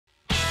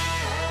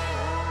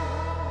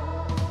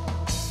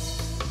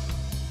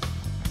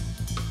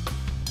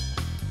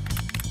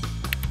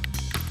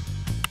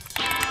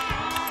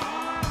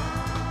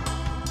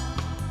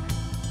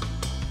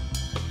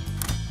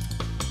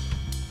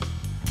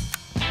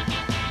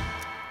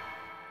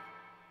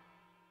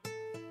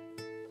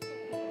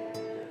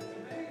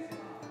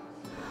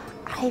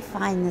I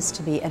find this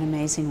to be an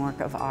amazing work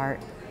of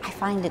art. I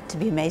find it to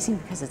be amazing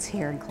because it's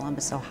here in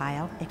Columbus,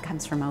 Ohio. It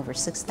comes from over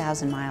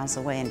 6,000 miles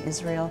away in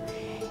Israel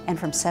and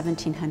from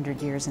 1,700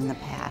 years in the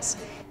past.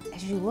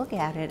 As you look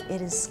at it,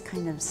 it is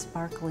kind of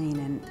sparkling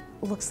and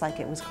looks like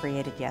it was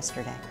created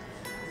yesterday.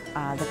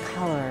 The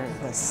color,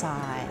 the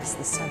size,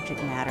 the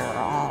subject matter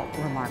are all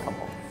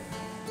remarkable.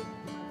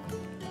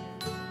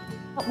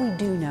 What we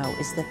do know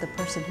is that the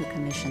person who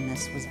commissioned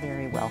this was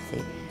very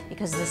wealthy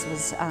because this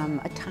was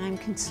a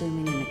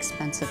time-consuming and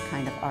expensive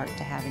kind of art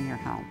to have in your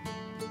home.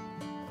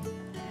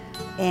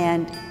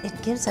 And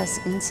it gives us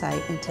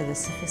insight into the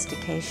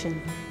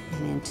sophistication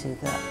and into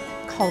the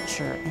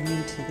culture and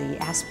into the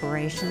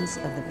aspirations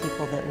of the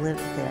people that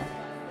lived there.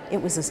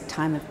 It was a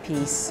time of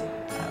peace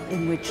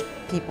in which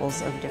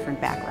peoples of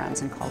different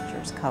backgrounds and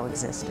cultures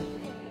coexisted.